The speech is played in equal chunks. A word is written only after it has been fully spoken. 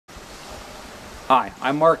Hi,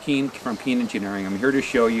 I'm Mark Keene from Keene Engineering. I'm here to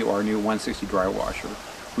show you our new 160 dry washer.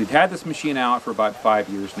 We've had this machine out for about 5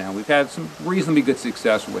 years now. We've had some reasonably good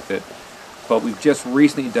success with it, but we've just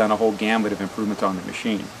recently done a whole gamut of improvements on the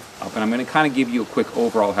machine. And I'm going to kind of give you a quick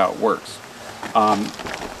overall how it works.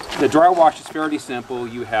 The dry wash is fairly simple.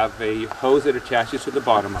 You have a hose that attaches to the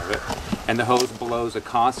bottom of it, and the hose blows a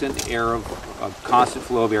constant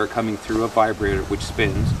flow of air coming through a vibrator which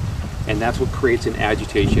spins, and that's what creates an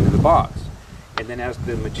agitation in the box. And then as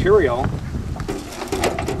the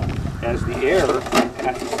air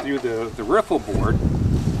passes through the riffle board,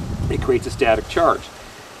 it creates a static charge.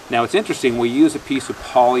 Now it's interesting, we use a piece of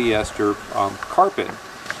polyester carpet,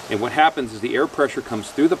 and what happens is the air pressure comes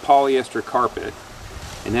through the polyester carpet,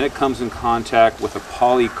 and then it comes in contact with a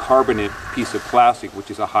polycarbonate piece of plastic, which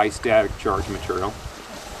is a high static charge material.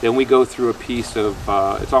 Then we go through a piece of,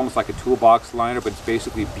 it's almost like a toolbox liner, but it's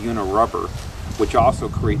basically Buna rubber, which also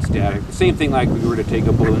creates static. The same thing like if we were to take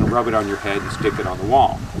a balloon and rub it on your head and stick it on the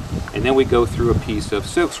wall. And then we go through a piece of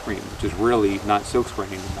silkscreen, which is really not silkscreen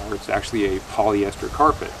anymore, it's actually a polyester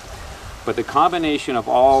carpet. But the combination of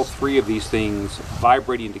all three of these things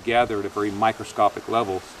vibrating together at a very microscopic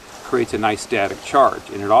level creates a nice static charge,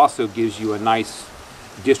 and it also gives you a nice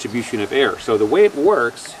distribution of air. So the way it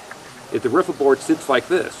works is the riffle board sits like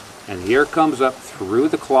this, and the air comes up through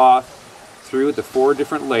the cloth, through the 4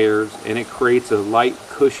 different layers, and it creates a light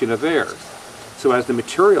cushion of air. So as the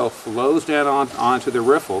material flows down onto the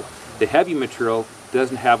riffle, the heavy material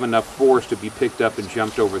doesn't have enough force to be picked up and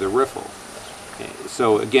jumped over the riffle.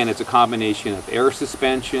 So again, it's a combination of air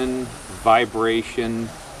suspension, vibration,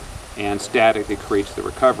 and static that creates the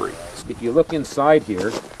recovery. If you look inside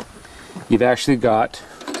here, you've actually got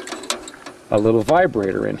a little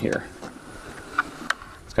vibrator in here.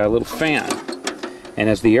 It's got a little fan, and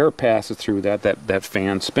as the air passes through that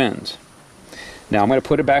fan spins. Now I'm going to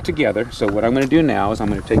put it back together. So what I'm going to do now is I'm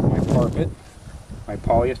going to take my carpet, my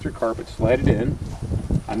polyester carpet, slide it in.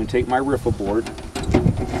 I'm going to take my riffle board,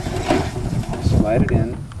 slide it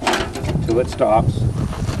in till it stops.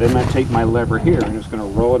 Then I'm going to take my lever here and just going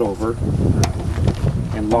to roll it over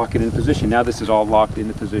and lock it in position. Now this is all locked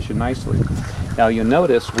into position nicely. Now you'll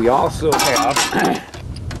notice we also have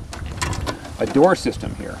a door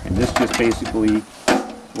system here, and this just basically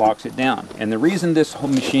locks it down. And the reason this whole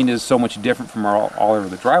machine is so much different from all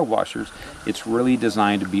of the dry washers, it's really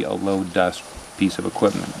designed to be a low dust piece of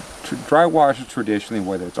equipment. Dry washers traditionally,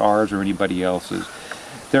 whether it's ours or anybody else's,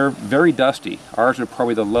 they're very dusty. Ours are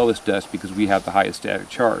probably the lowest dust because we have the highest static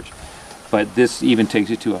charge. But this even takes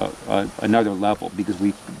it to another level because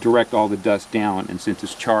we direct all the dust down, and since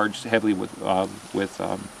it's charged heavily with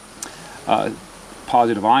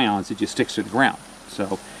positive ions, it just sticks to the ground.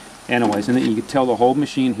 So anyways, and then you can tell the whole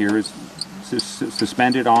machine here is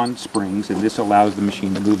suspended on springs, and this allows the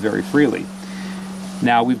machine to move very freely.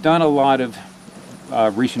 Now we've done a lot of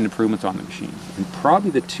recent improvements on the machine, and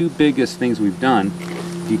probably the 2 biggest things we've done,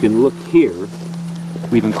 you can look here,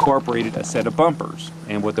 we've incorporated a set of bumpers,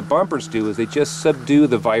 and what the bumpers do is they just subdue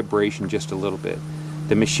the vibration just a little bit.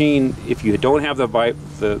 The machine, if you don't have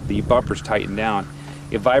the bumpers tightened down,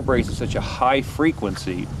 it vibrates at such a high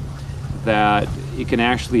frequency that it can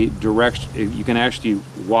actually you can actually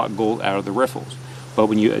walk gold out of the riffles. But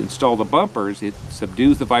when you install the bumpers, it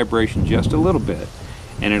subdues the vibration just a little bit,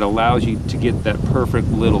 and it allows you to get that perfect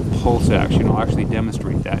little pulse action. I'll actually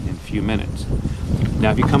demonstrate that in a few minutes.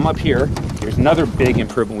 Now if you come up here, here's another big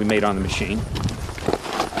improvement we made on the machine.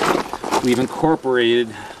 We've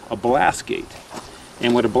incorporated a blast gate.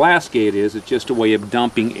 And what a blast gate is, it's just a way of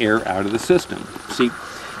dumping air out of the system. See,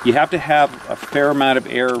 you have to have a fair amount of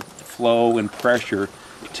air flow and pressure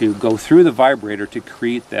to go through the vibrator to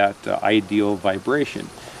create that ideal vibration.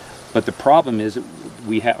 But the problem is,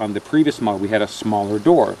 on the previous model, we had a smaller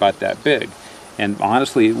door, about that big. And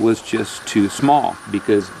honestly, it was just too small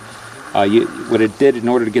because what it did, in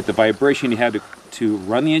order to get the vibration, you had to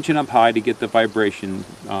run the engine up high to get the vibration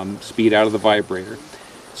speed out of the vibrator.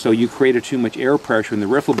 So you created too much air pressure in the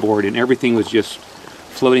riffle board, and everything was just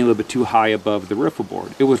floating a little bit too high above the riffle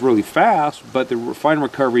board. It was really fast, but the final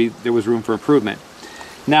recovery, there was room for improvement.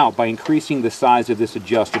 Now, by increasing the size of this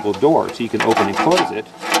adjustable door, so you can open and close it,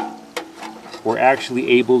 we're actually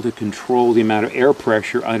able to control the amount of air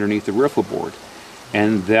pressure underneath the riffle board.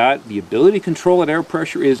 And the ability to control that air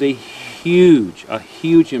pressure is a huge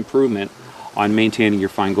improvement on maintaining your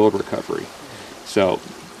fine gold recovery. So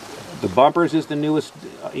the bumpers is the newest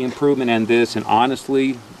improvement in this, and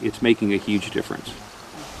honestly, it's making a huge difference.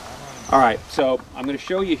 Alright, so I'm going to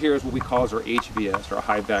show you here is what we call our HVS, or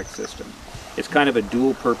high vac system. It's kind of a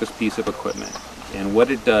dual purpose piece of equipment, and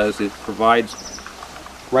what it does, it provides,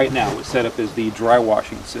 right now it's set up as the dry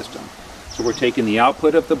washing system. So we're taking the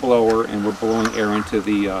output of the blower and we're blowing air into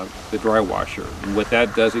the dry washer. And what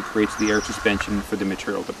that does, it creates the air suspension for the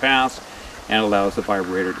material to pass and allows the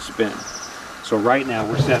vibrator to spin. So right now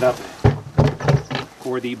we're set up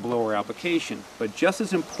for the blower application. But just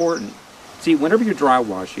as important, see, whenever you're dry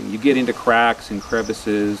washing, you get into cracks and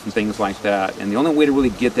crevices and things like that. And the only way to really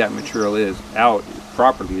get that material out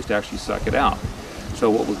properly is to actually suck it out. So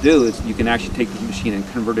what we'll do is you can actually take the machine and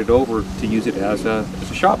convert it over to use it as a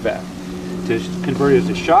shop vac. To convert it as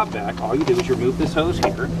a shop vac, all you do is you remove this hose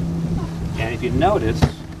here, and if you notice,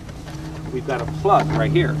 we've got a plug right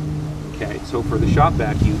here. Okay, so for the shop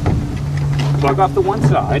vac, you plug off the one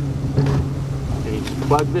side, and you just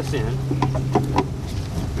plug this in,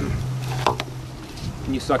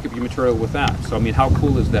 and you suck up your material with that. So I mean, how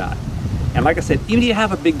cool is that? And like I said, even if you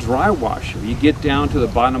have a big dry washer, you get down to the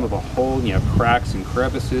bottom of a hole and you have cracks and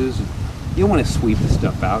crevices, you don't want to sweep the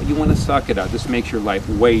stuff out, you want to suck it out. This makes your life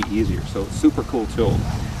way easier. So it's a super cool tool.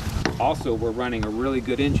 Also, we're running a really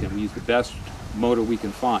good engine. We use the best motor we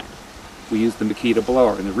can find. We use the Makita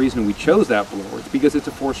blower, and the reason we chose that blower is because it's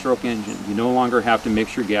a 4-stroke engine. You no longer have to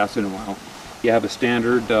mix your gas and oil. You have a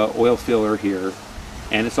standard oil filler here,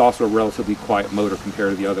 and it's also a relatively quiet motor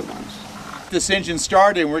compared to the other ones. This engine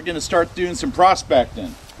started, and we're going to start doing some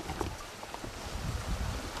prospecting.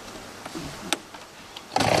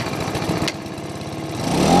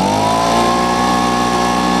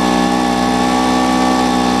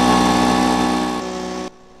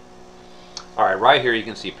 Right here you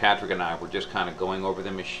can see Patrick and I, we're just kind of going over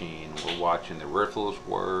the machine. We're watching the riffles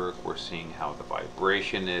work, we're seeing how the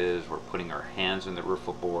vibration is, we're putting our hands in the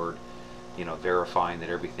riffle board, you know, verifying that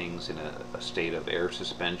everything's in a state of air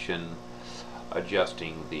suspension,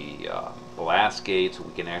 adjusting the blast gate so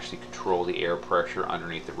we can actually control the air pressure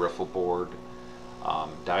underneath the riffle board,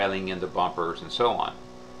 dialing in the bumpers and so on.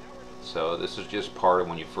 So this is just part of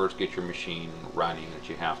when you first get your machine running that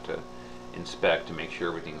you have to inspect to make sure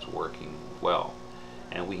everything's working well.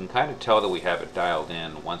 And we can kind of tell that we have it dialed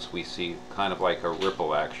in once we see kind of like a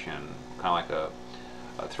ripple action, kind of like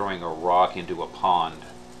a throwing a rock into a pond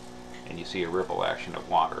and you see a ripple action of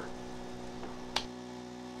water.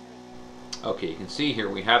 Okay, you can see here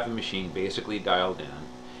we have the machine basically dialed in,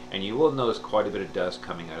 and you will notice quite a bit of dust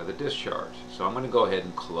coming out of the discharge. So I'm going to go ahead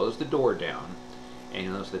and close the door down, and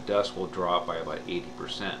you'll notice the dust will drop by about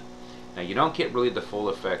 80%. Now you don't get really the full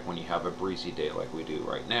effect when you have a breezy day like we do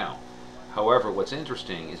right now. However, what's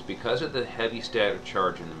interesting is because of the heavy static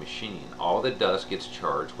charge in the machine, all the dust gets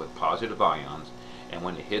charged with positive ions, and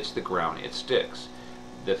when it hits the ground it sticks.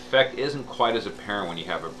 The effect isn't quite as apparent when you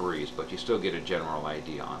have a breeze, but you still get a general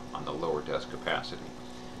idea on the lower dust capacity.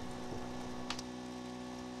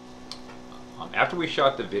 After we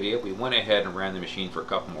shot the video, we went ahead and ran the machine for a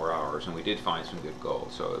couple more hours, and we did find some good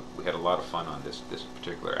gold, so we had a lot of fun on this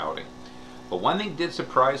particular outing. But one thing did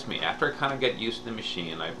surprise me. After I kind of got used to the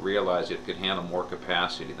machine, I realized it could handle more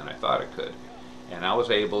capacity than I thought it could. And I was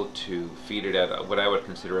able to feed it at what I would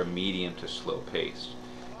consider a medium to slow pace.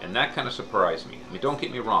 And that kind of surprised me. I mean, don't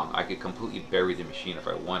get me wrong, I could completely bury the machine if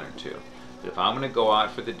I wanted to. But if I'm going to go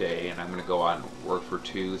out for the day and I'm going to go out and work for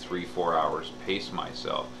 2, 3, 4 hours, pace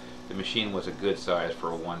myself, the machine was a good size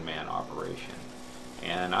for a one-man operation.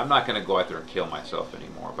 And I'm not going to go out there and kill myself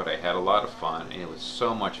anymore, but I had a lot of fun, and it was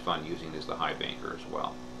so much fun using it as the high banker as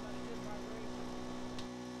well.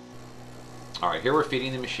 Alright, here we're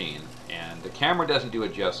feeding the machine, and the camera doesn't do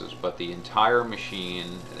it justice, but the entire machine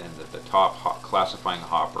and the top classifying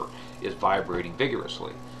hopper is vibrating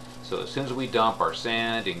vigorously. So as soon as we dump our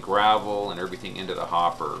sand and gravel and everything into the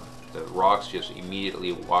hopper, the rocks just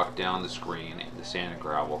immediately walk down the screen, and the sand and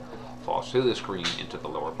gravel falls through the screen into the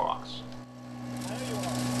lower box. There you are.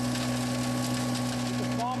 It's a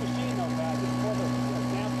small machine though, Pat. Just for the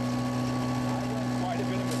sample. I got quite a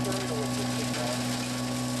bit of material with this thing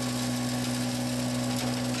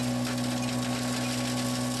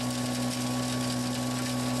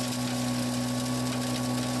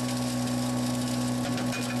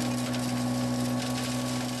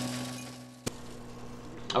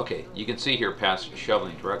though. Okay, you can see here Pat's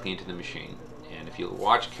shoveling directly into the machine. And if you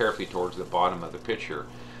watch carefully towards the bottom of the picture,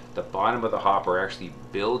 the bottom of the hopper actually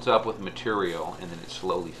builds up with material and then it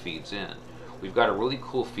slowly feeds in. We've got a really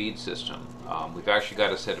cool feed system. We've actually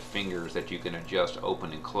got a set of fingers that you can adjust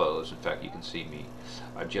open and close. In fact, you can see me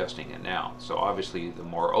adjusting it now. So obviously the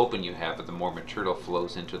more open you have it, the more material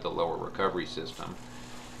flows into the lower recovery system,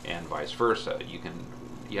 and vice versa.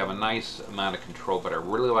 You have a nice amount of control, but I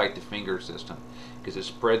really like the finger system because it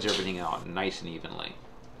spreads everything out nice and evenly.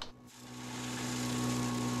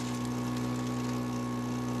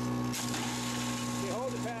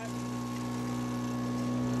 hold it, Pat.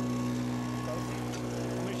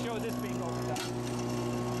 I'm going to show this being going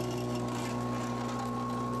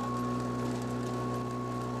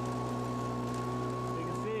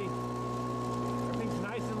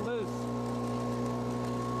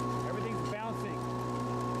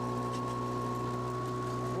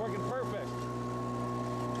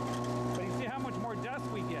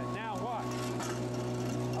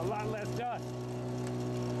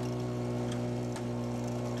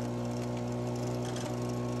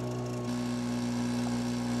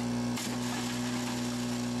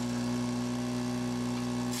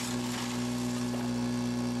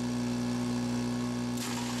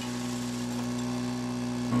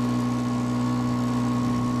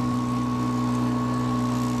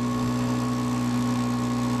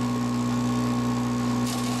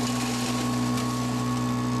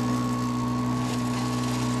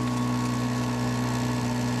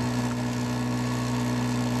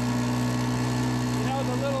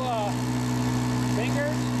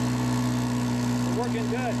working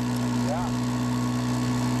good. Yeah.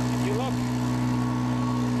 If you look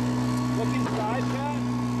inside that,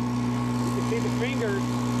 you can see the fingers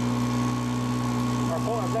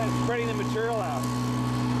are spreading the material out.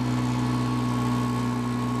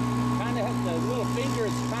 Kind of the little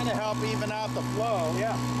fingers kind of help even out the flow.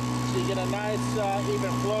 Yeah. So you get a nice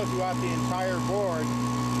even flow throughout the entire board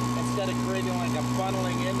instead of creating like a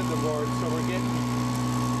funneling into the board. So we're getting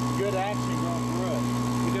good action going through it.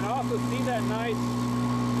 You can also see that nice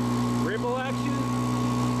riffle action.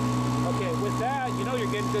 Okay, with that, you know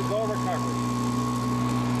you're getting good goal recovery.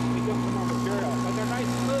 We give some more material, but they're nice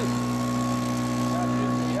and loose.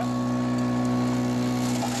 Yep.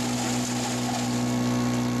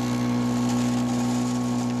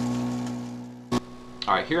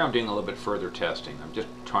 Alright, here I'm doing a little bit further testing. I'm just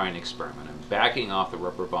trying an experiment. I'm backing off the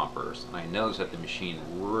rubber bumpers, and I noticed that the machine,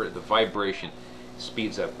 the vibration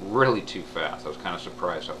speeds up really too fast. I was kind of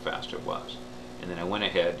surprised how fast it was. And then I went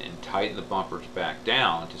ahead and tightened the bumpers back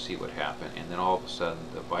down to see what happened, and then all of a sudden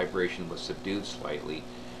the vibration was subdued slightly,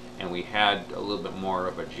 and we had a little bit more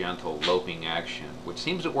of a gentle loping action, which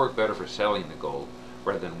seems to work better for settling the gold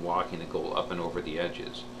rather than walking the gold up and over the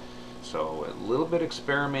edges. So a little bit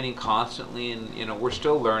experimenting constantly, and you know, we're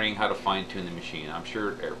still learning how to fine-tune the machine. I'm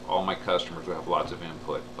sure all my customers will have lots of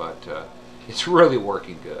input, but it's really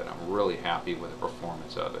working good. I'm really happy with the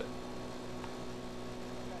performance of it.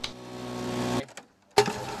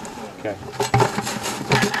 Okay.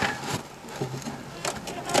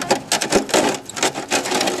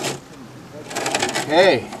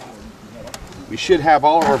 Okay, we should have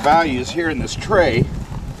all of our values here in this tray.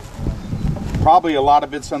 Probably a lot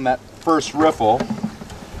of it's on that first riffle.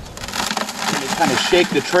 You kind of shake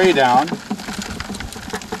the tray down.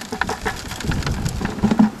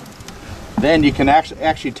 Then you can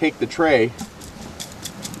actually take the tray.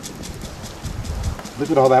 Look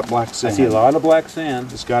at all that black sand. I see a lot of black sand.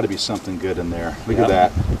 There's got to be something good in there. Look at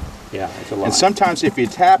that. Yeah, it's a lot. And sometimes if you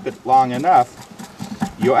tap it long enough,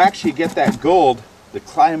 you'll actually get that gold to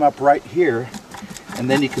climb up right here, and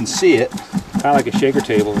then you can see it. Kind of like a shaker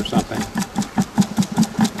table or something.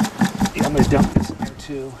 Yeah, I'm going to dump this in there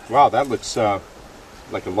too. Wow, that looks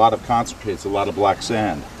like a lot of concentrates, a lot of black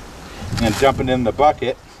sand. And dump it in the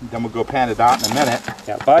bucket, then we'll go pan it out in a minute.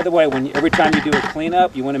 Yeah, by the way, every time you do a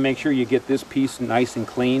cleanup, you want to make sure you get this piece nice and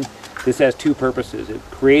clean. This has two purposes. It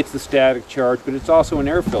creates the static charge, but it's also an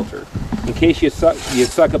air filter. In case you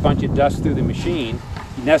suck a bunch of dust through the machine,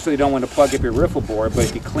 you necessarily don't want to plug up your riffle board, but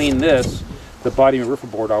if you clean this, the body of your riffle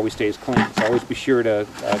board always stays clean. So always be sure to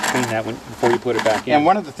clean that before you put it back in. And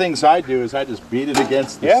one of the things I do is I just beat it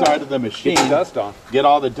against the side of the machine. Get the dust off. Get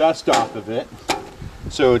all the dust off of it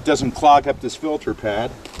so it doesn't clog up this filter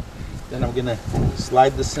pad. Then I'm going to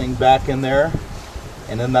slide this thing back in there,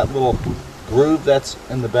 and then that little groove that's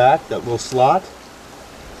in the back, that little slot,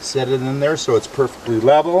 set it in there so it's perfectly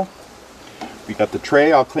level. We got the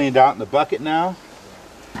tray all cleaned out in the bucket now.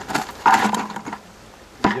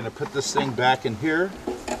 We're going to put this thing back in here.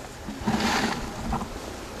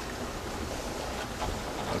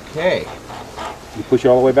 Okay. You push it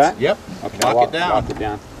all the way back? Yep. Okay, Lock it down. Lock it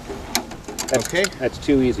down. Okay. That's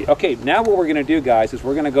too easy. Okay, now what we're going to do, guys, is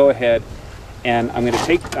we're going to go ahead and I'm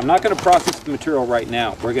not going to process the material right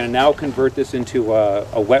now. We're going to now convert this into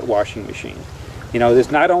a wet washing machine. You know,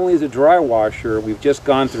 this not only is a dry washer, we've just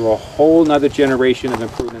gone through a whole nother generation of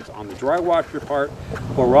improvements on the dry washer part,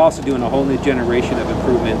 but we're also doing a whole new generation of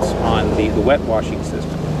improvements on the wet washing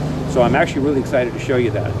system. So I'm actually really excited to show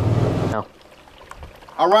you that.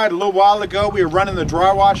 All right, a little while ago we were running the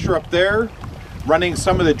dry washer up there, running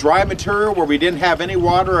some of the dry material where we didn't have any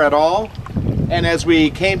water at all. And as we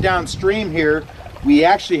came downstream here, we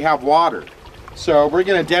actually have water. So we're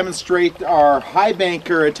going to demonstrate our high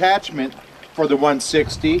banker attachment for the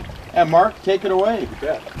 160. And Mark, take it away. You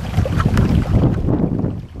bet.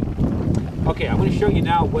 Okay, I'm going to show you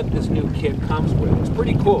now what this new kit comes with. It's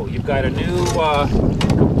pretty cool. You've got a new,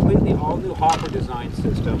 completely all-new hopper design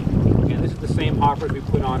system. And this is the same hoppers we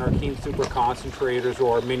put on our Keene Super Concentrators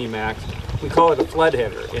or Mini Max. We call it a flood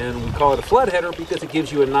header, and we call it a flood header because it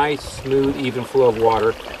gives you a nice, smooth, even flow of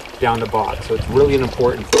water down the bottom. So it's really an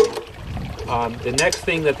important thing. The next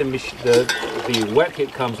thing that the wet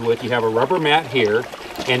kit comes with, you have a rubber mat here,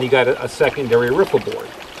 and you got a secondary riffle board.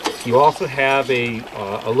 You also have a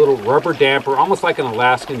little rubber damper, almost like an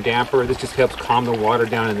Alaskan damper. This just helps calm the water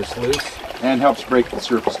down in the sluice. And helps break the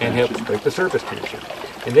surface tension. And helps break the surface tension.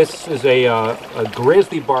 And this is a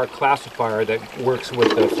grizzly bar classifier that works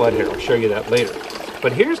with the flood header. I'll show you that later.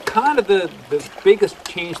 But here's kind of the biggest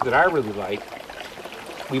change that I really like.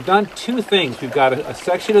 We've done two things. We've got a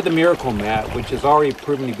section of the Miracle mat, which has already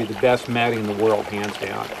proven to be the best matting in the world, hands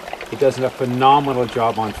down. It does a phenomenal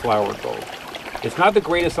job on flour gold. It's not the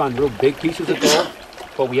greatest on real big pieces of gold,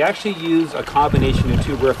 but we actually use a combination of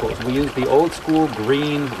two riffles. We use the old school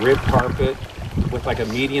green rib carpet with like a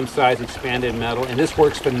medium-sized expanded metal, and this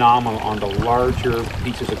works phenomenal on the larger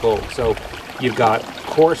pieces of gold. So you've got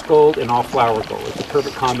coarse gold and all flour gold. It's a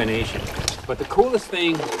perfect combination. But the coolest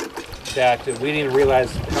thing that we didn't even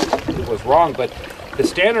realize it was wrong, but the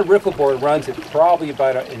standard riffle board runs at probably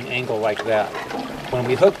about an angle like that. When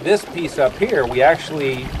we hook this piece up here, we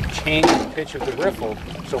actually change the pitch of the riffle.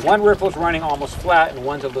 So one riffle is running almost flat and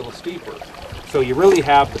one's a little steeper. So you really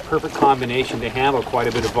have the perfect combination to handle quite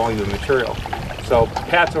a bit of volume of material. So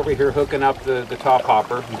Pat's over here hooking up the top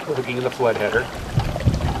hopper, hooking in the flood header.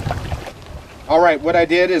 All right, what I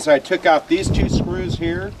did is I took out these two screws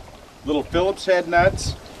here, little Phillips head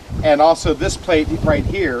nuts, and also this plate right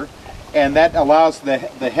here, and that allows the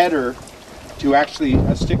header to actually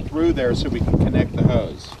stick through there so we can connect the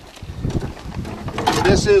hose.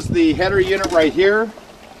 This is the header unit right here.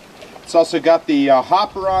 It's also got the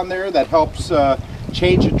hopper on there that helps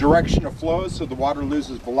change the direction of flow so the water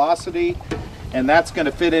loses velocity, and that's going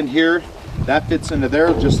to fit in here. That fits into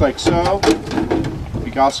there just like so.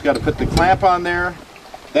 We also got to put the clamp on there.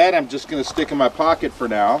 That I'm just going to stick in my pocket for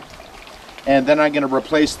now, and then I'm going to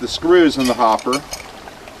replace the screws in the hopper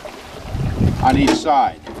on each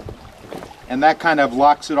side, and that kind of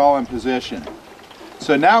locks it all in position.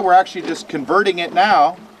 So now we're actually just converting it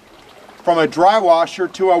now from a dry washer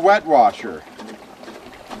to a wet washer.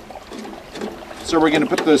 So we're going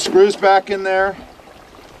to put the screws back in there.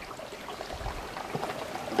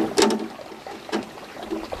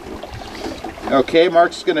 Okay,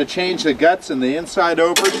 Mark's going to change the guts and the inside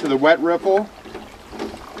over to the wet riffle.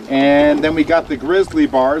 And then we got the grizzly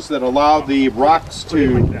bars that allow the rocks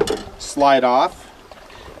to slide off.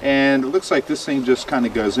 And it looks like this thing just kind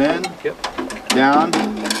of goes in, down,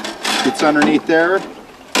 gets underneath there.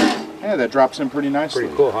 Yeah, that drops in pretty nicely.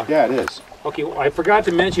 Pretty cool, huh? Yeah, it is. Okay, well, I forgot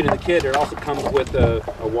to mention in the kit it also comes with a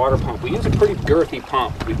water pump. We use a pretty girthy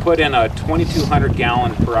pump. We put in a 2,200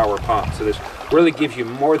 gallon per hour pump, so this really gives you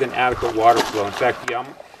more than adequate water flow. In fact,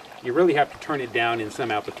 you really have to turn it down in some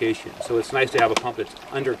applications. So it's nice to have a pump that's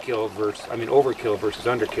overkill versus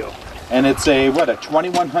underkill. And it's a, what, a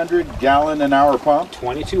 2,100 gallon an hour pump?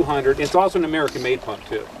 2,200. It's also an American-made pump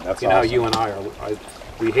too. That's you know, awesome. you and I are.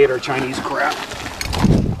 We hate our Chinese crap.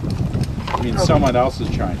 I mean, someone else's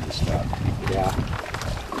Chinese stuff. Yeah.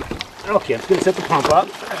 Okay, I'm just going to set the pump up.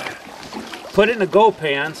 Put it in a go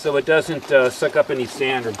pan so it doesn't suck up any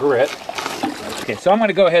sand or grit. Okay, so I'm going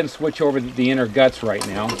to go ahead and switch over the inner guts right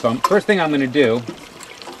now. So first thing I'm going to do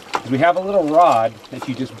is we have a little rod that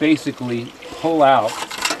you just basically pull out,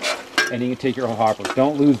 and you can take your whole hopper.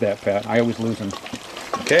 Don't lose that, Pat. I always lose them.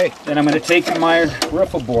 Okay. Then I'm going to take my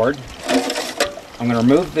riffle board. I'm going to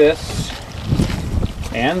remove this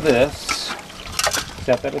and this.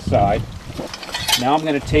 Set that aside. Now I'm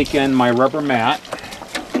going to take in my rubber mat,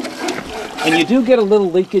 and you do get a little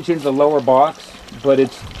leakage into the lower box, but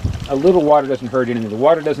it's a little water doesn't hurt anything. The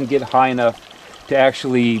water doesn't get high enough to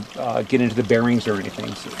actually get into the bearings or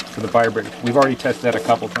anything for the vibrator. We've already tested that a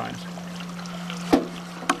couple times.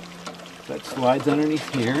 That slides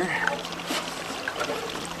underneath here.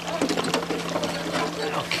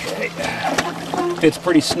 Okay, fits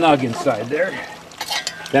pretty snug inside there.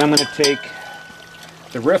 Then I'm going to take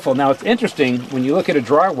the riffle. Now it's interesting, when you look at a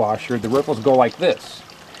dry washer, the riffles go like this.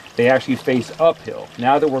 They actually face uphill.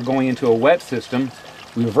 Now that we're going into a wet system,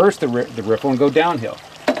 we reverse the riffle and go downhill.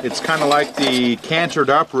 It's kind of like the cantered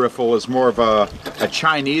up riffle is more of a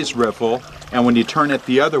Chinese riffle, and when you turn it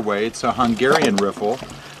the other way, it's a Hungarian riffle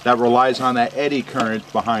that relies on that eddy current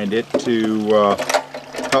behind it to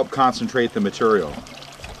help concentrate the material.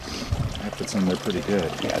 That fits in there pretty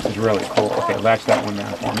good. Yeah, this is really cool. Okay, latch that one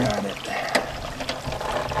down for me. Got it.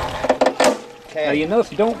 Okay. Now you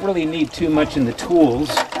notice you don't really need too much in the tools.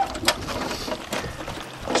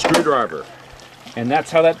 Screwdriver. And that's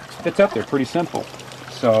how that fits up there, pretty simple.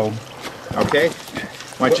 So, okay,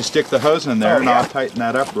 why don't you stick the hose in there, and I'll tighten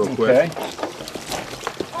that up real quick.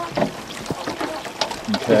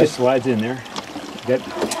 Okay. It just slides in there. Good.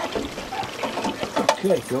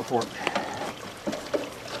 Okay, go for it.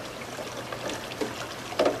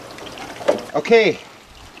 Okay,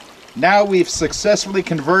 now we've successfully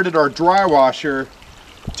converted our dry washer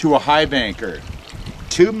to a high banker.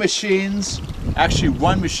 Two machines, actually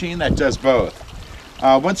one machine that does both.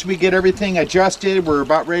 Once we get everything adjusted, we're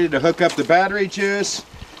about ready to hook up the battery juice,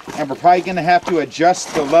 and we're probably going to have to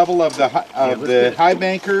adjust the level of the high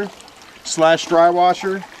banker / dry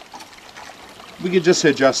washer. We could just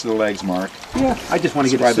adjust the legs, Mark. Yeah, I just want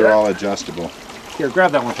to get it set. set. They're all adjustable. Here,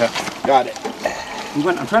 grab that one, Pat. Got it.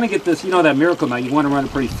 I'm trying to get this, you know, that miracle mount, you want to run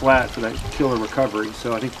it pretty flat for that killer recovery.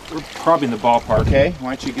 So I think we're probably in the ballpark. Okay,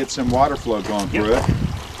 why don't you get some water flow going through it?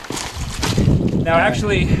 Now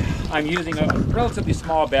actually, I'm using a relatively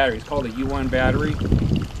small battery. It's called a U1 battery.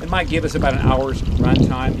 It might give us about an hour's run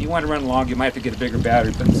time. If you want to run long, you might have to get a bigger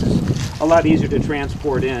battery, but this is a lot easier to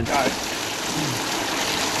transport in.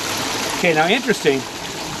 Okay, now interesting,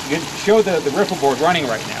 you can show the riffle board running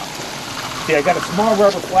right now. See, I got a small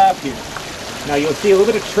rubber flap here. Now you'll see a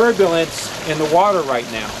little bit of turbulence in the water right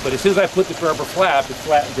now, but as soon as I put this rubber flap, it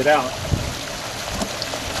flattens it out.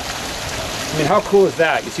 I mean, how cool is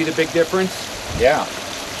that? You see the big difference? Yeah.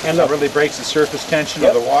 And look, it really breaks the surface tension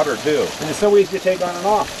of the water too. And it's so easy to take on and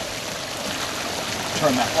off.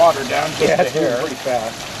 Turn that water down just a hair. Pretty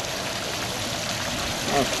fast.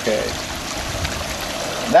 Okay.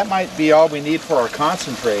 That might be all we need for our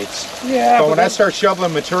concentrates. Yeah. But when I start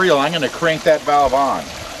shoveling material, I'm going to crank that valve on.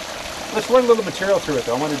 Let's run a little material through it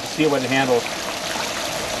though. I wanted to see what it handles.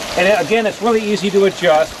 And again, it's really easy to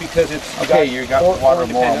adjust because it's you got water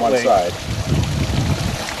more on one side.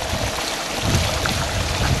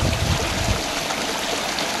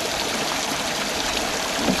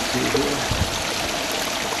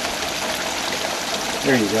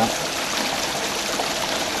 There you go.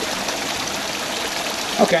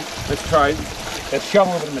 Okay, let's try. Let's shove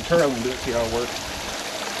a little bit of material into it, see how it works.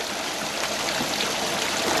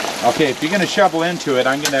 Okay, if you're going to shovel into it,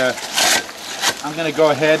 I'm going to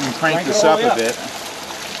go ahead and crank this up a bit.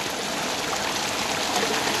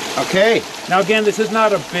 Okay. Now again, this is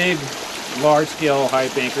not a big, large-scale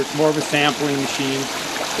hype anchor. It's more of a sampling machine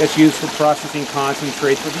that's used for processing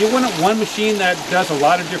concentrates. But if you want one machine that does a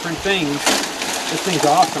lot of different things, this thing's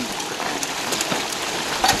awesome.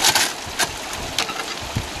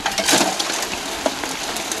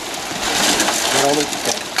 Get all this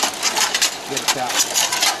stuff. Get it out.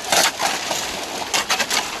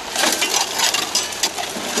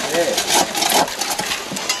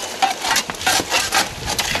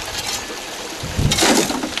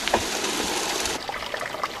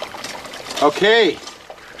 Okay,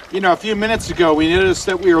 you know, a few minutes ago we noticed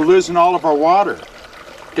that we were losing all of our water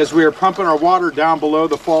because we were pumping our water down below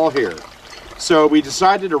the fall here. So we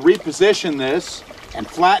decided to reposition this and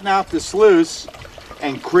flatten out the sluice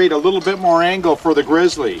and create a little bit more angle for the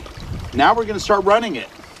grizzly. Now we're going to start running it.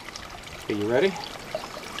 Okay, you ready?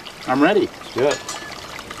 I'm ready. Good.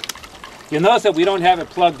 You'll notice that we don't have it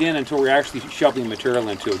plugged in until we're actually shoveling material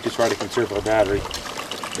into it, just try to conserve our battery.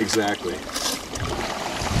 Exactly.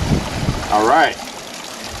 All right.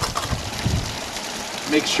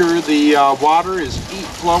 Make sure the water is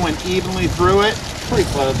flowing evenly through it. Pretty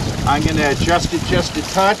close. I'm going to adjust it just a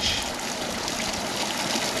touch.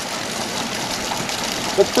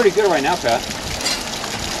 Looks pretty good right now, Pat.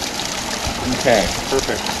 Okay.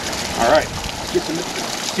 Perfect. All right. Let's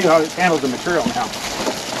see how it handles the material now.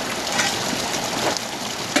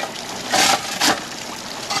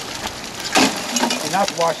 And now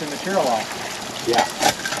it's washing the material off. Yeah.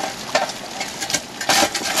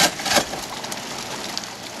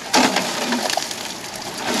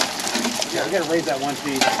 Yeah, we gotta raise that one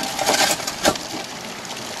piece.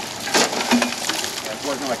 That's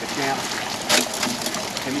working like a champ.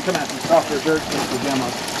 Can you come out some softer dirt for the demo?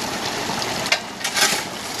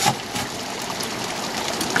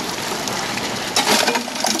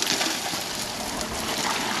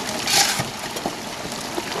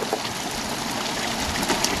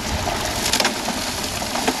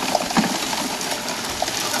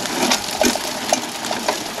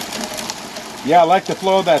 Yeah, I like the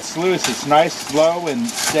flow of that sluice. It's nice, slow, and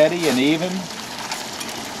steady and even.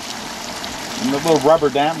 And the little rubber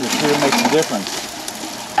dampener sure makes a difference.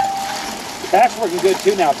 That's working good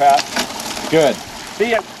too now, Pat. Good.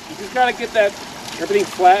 See, you just gotta get that everything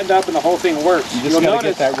flattened up and the whole thing works. You just gotta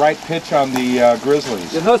get that right pitch on the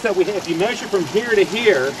grizzlies. You'll notice that if you measure from here to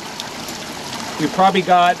here, we've probably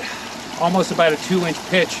got almost about a 2-inch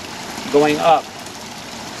pitch going up.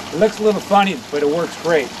 It looks a little funny, but it works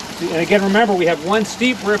great. And again, remember, we have one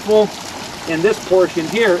steep riffle in this portion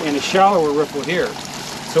here and a shallower riffle here.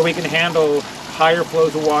 So we can handle higher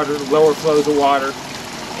flows of water, lower flows of water,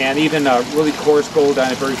 and even really coarse gold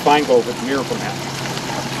and very fine gold with the Miracle Mat.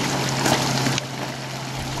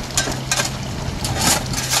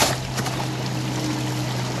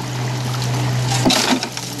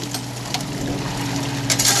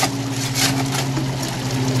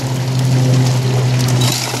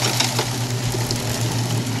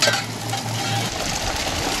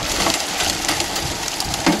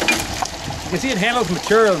 You can see it handles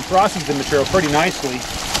material and processes the material pretty nicely.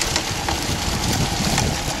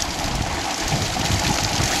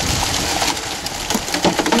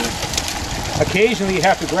 Occasionally you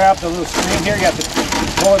have to grab the little string here, you have to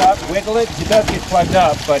pull it up, wiggle it. It does get plugged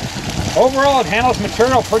up, but overall it handles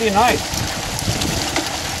material pretty nice.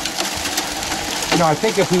 You know, I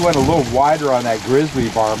think if we went a little wider on that grizzly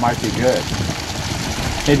bar, it might be good.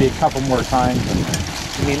 Maybe a couple more times in there.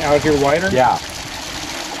 You mean out here wider? Yeah.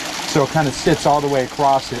 So it kind of sits all the way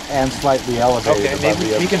across it and slightly elevated. Okay,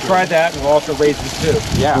 maybe we can try that, and we'll also raise this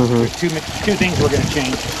too. Yeah. There's two things we're going to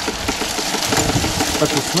change. But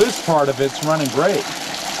the sluice part of it's running great.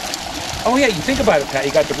 Oh yeah, you think about it, Pat.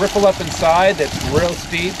 You got the riffle up inside that's real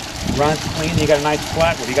steep, runs clean. You got a nice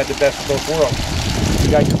flat one. You got the best of both worlds. You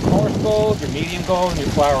got your coarse gold, your medium gold, and your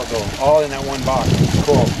flour gold, all in that one box.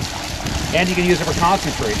 Cool. And you can use it for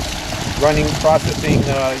concentrate, processing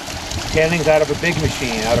tailings out of a big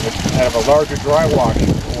machine, out of a larger dry wash,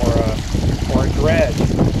 or a dredge,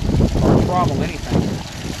 or a trommel, anything.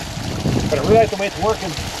 But I really like the way it's working.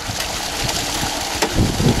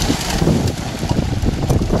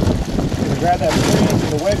 You can grab that spring,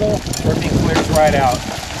 give it a wiggle, everything clears right out.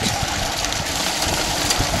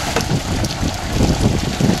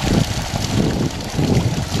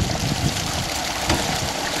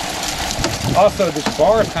 Also, this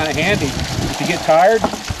bar is kind of handy. If you get tired,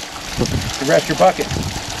 you rest your bucket.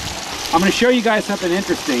 I'm going to show you guys something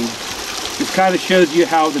interesting. This kind of shows you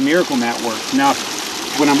how the Miracle Mat works. Now,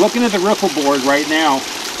 when I'm looking at the riffle board right now,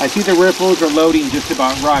 I see the riffles are loading just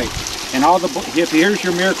about right. And here's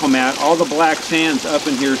your Miracle Mat, all the black sand's up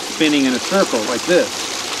in here spinning in a circle like this.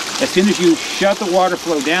 As soon as you shut the water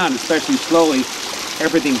flow down, especially slowly,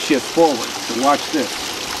 everything shifts forward. So watch this.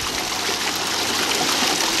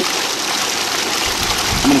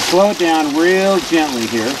 I'm going to slow it down real gently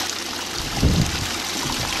here.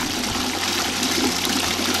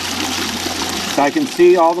 So I can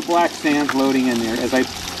see all the black sands loading in there. As I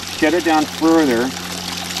shut it down further,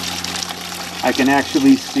 I can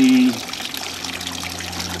actually see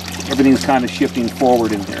everything's kind of shifting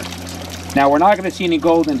forward in there. Now we're not going to see any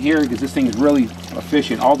gold in here because this thing is really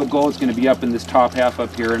efficient. All the gold is going to be up in this top half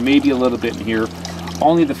up here and maybe a little bit in here.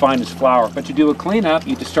 Only the finest flour. But to do a cleanup,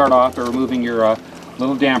 you just start off by removing your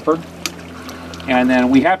little damper, and then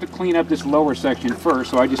we have to clean up this lower section first,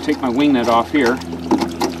 so I just take my wing nut off here.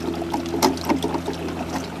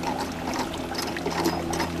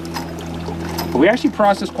 But we actually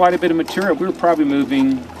processed quite a bit of material. We were probably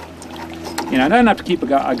moving, you know, not enough to keep a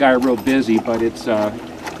guy real busy, but it's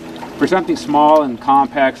for something small and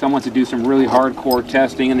compact. Someone wants to do some really hardcore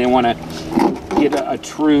testing and they want to get a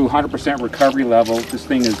true 100% recovery level. This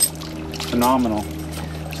thing is phenomenal.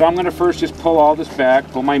 So I'm going to first just pull all this back,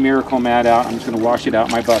 pull my Miracle Mat out. I'm just going to wash it out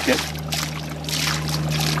in my bucket.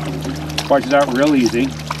 Wash it out real easy.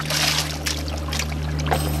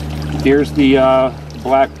 Here's the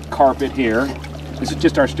black carpet here. This is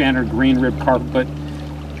just our standard green rib carpet, but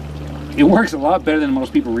it works a lot better than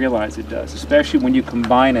most people realize it does, especially when you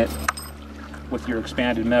combine it with your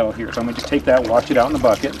expanded metal here. So I'm going to just take that, wash it out in the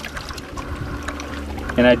bucket.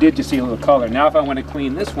 And I did just see a little color. Now if I want to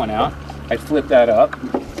clean this one out, I flip that up.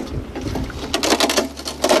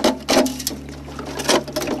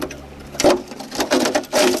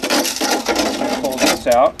 Pull this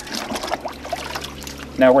out.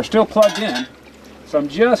 Now we're still plugged in, so I'm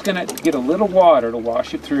just going to get a little water to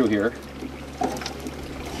wash it through here.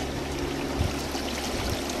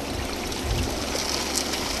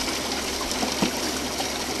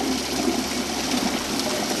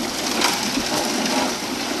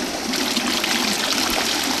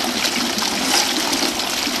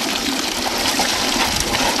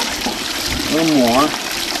 A little more.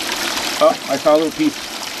 Oh, I saw a little piece,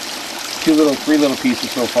 three little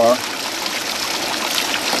pieces so far.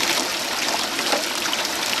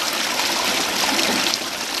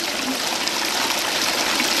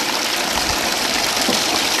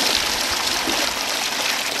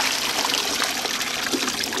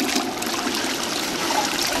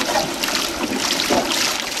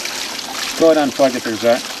 Go ahead and unplug it there,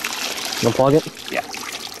 Zach. Unplug it? Yeah.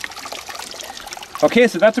 Okay,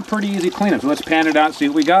 so that's a pretty easy cleanup. So let's pan it out and see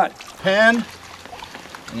what we got. Pan.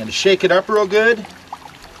 I'm going to shake it up real good.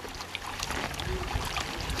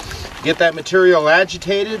 Get that material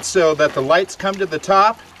agitated so that the lights come to the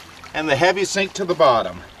top and the heavy sink to the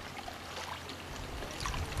bottom.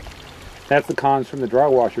 That's the cons from the dry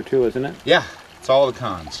washer too, isn't it? Yeah, it's all the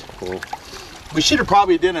cons. Cool. We should have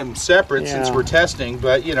probably done them separate since we're testing,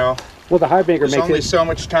 but you know, well, the high banker there's makes only it, so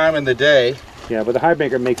much time in the day. yeah, but the high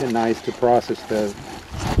banker makes it nice to process to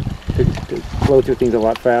flow through things a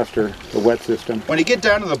lot faster, the wet system. When you get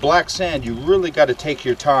down to the black sand, you really got to take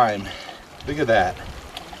your time. Look at that.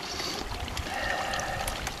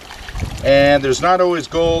 And there's not always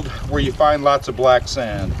gold where you find lots of black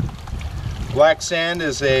sand. Black sand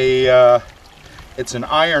is it's an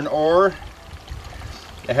iron ore.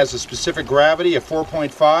 It has a specific gravity of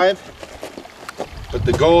 4.5, but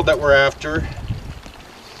the gold that we're after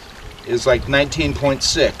is like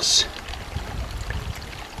 19.6.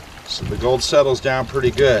 So the gold settles down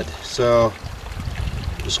pretty good. So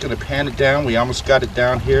I'm just going to pan it down. We almost got it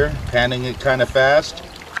down here, panning it kind of fast,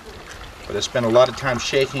 but I spent a lot of time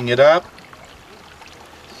shaking it up.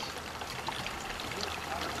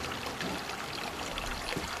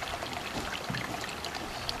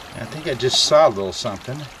 I think I just saw a little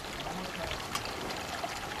something.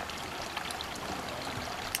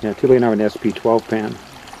 Yeah, too late now an SP12 pan.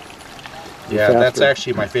 Yeah, that's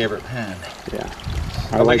actually my favorite pan. Yeah.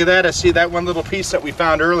 Now look at that, I see that one little piece that we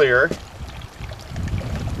found earlier.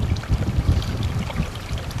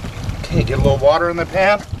 Okay, get a little water in the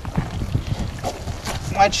pan.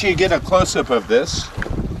 Why don't you get a close-up of this?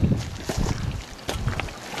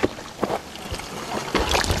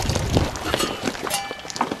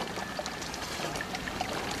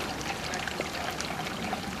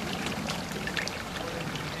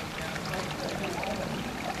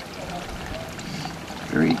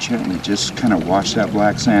 Very gently, just kind of wash that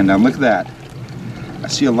black sand down. Look at that. I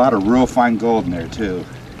see a lot of real fine gold in there too.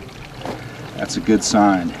 That's a good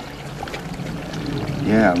sign.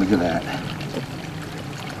 Yeah, look at that.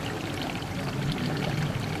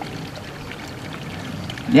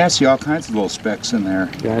 Yeah, I see all kinds of little specks in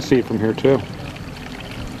there. Yeah, I see it from here too.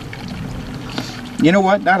 You know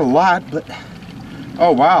what? Not a lot, but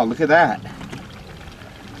oh wow, look at that.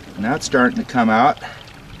 Now it's starting to come out.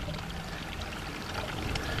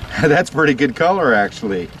 That's pretty good color,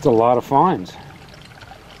 actually. It's a lot of finds.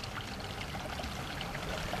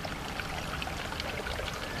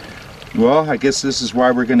 Well, I guess this is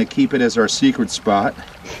why we're going to keep it as our secret spot.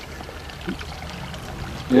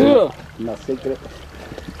 Yeah. My secret.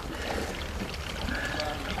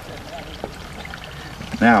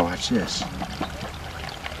 Now, watch this.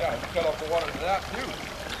 Yeah, you cut off the water to that too.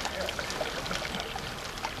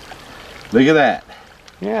 Look at that.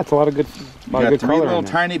 Yeah, it's a lot of good, You got three little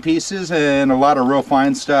tiny pieces and a lot of real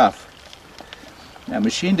fine stuff. That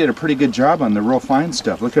machine did a pretty good job on the real fine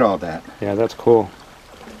stuff. Look at all that. Yeah, that's cool.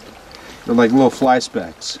 They're like little fly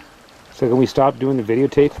specks. So can we stop doing the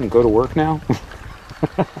videotapes and go to work now?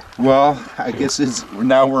 Well, I guess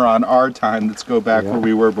now we're on our time. Let's go back where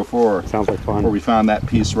we were before. Sounds like fun. Where we found that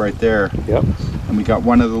piece right there. Yep. And we got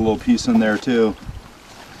one other little piece in there too.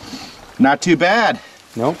 Not too bad.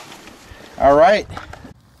 Nope. All right.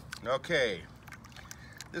 Okay.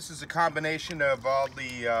 This is a combination of all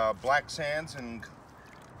the black sands and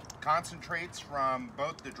concentrates from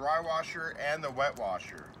both the dry washer and the wet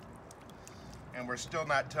washer. And we're still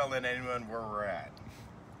not telling anyone where we're at.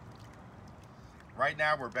 Right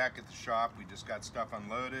now we're back at the shop. We just got stuff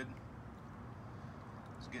unloaded.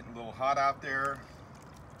 It's getting a little hot out there.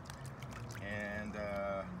 And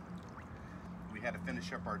we had to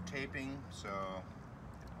finish up our taping, so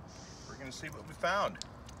we're gonna see what we found.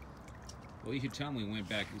 Well, you should tell them we went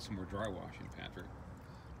back and did some more dry washing, Patrick.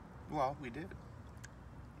 Well, we did.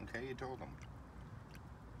 Okay, you told them.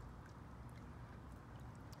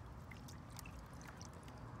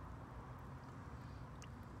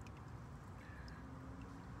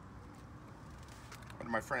 One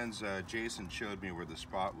of my friends, Jason, showed me where the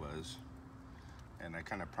spot was, and I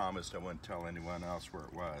kind of promised I wouldn't tell anyone else where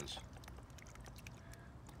it was.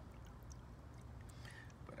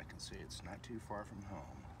 But I can see it's not too far from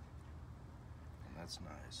home, and that's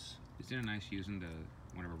nice. Isn't it nice using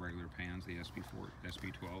one of our regular pans, the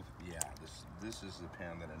SP12? Yeah, this is the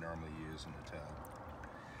pan that I normally use in the tub.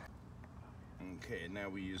 Okay, now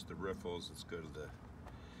we use the riffles. Let's go to the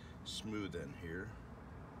smooth end here.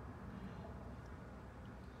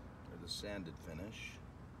 Or the sanded finish.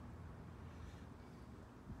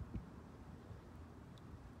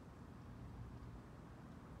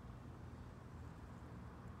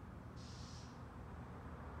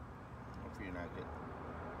 Hopefully you're not getting...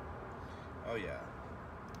 Oh yeah.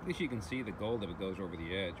 At least you can see the gold if it goes over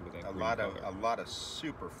the edge with that A lot of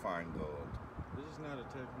super fine gold. This is not a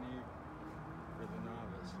technique for the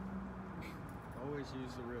novice. Always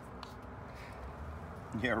use the riffles.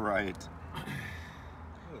 Yeah, right.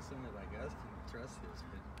 Well, somebody like us can trust this,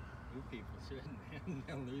 but new people shouldn't.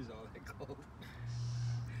 They'll lose all that gold.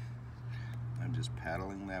 I'm just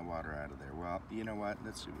paddling that water out of there. Well, you know what?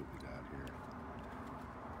 Let's see what we got here.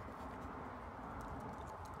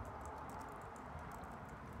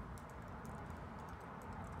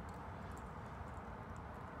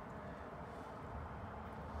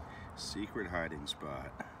 Secret hiding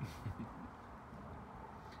spot.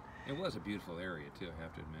 It was a beautiful area too, I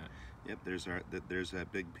have to admit. Yep, there's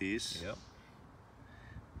that big piece. Yep.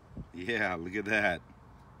 Yeah, look at that.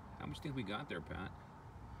 How much do you think we got there, Pat?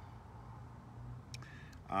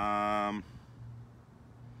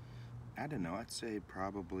 I don't know. I'd say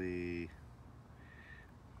probably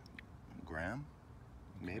a gram,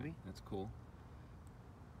 Okay, maybe. That's cool.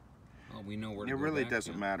 Oh, we know where to It go really back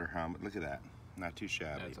doesn't to. matter how much. Look at that. Not too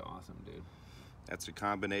shabby. That's awesome, dude. That's a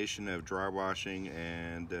combination of dry washing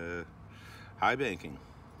and high banking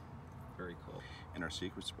Very cool. in our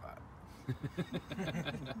secret spot.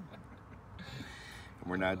 And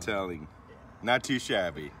we're not telling. Not too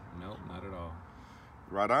shabby. Nope, not at all.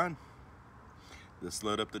 Right on. Let's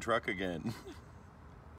load up the truck again.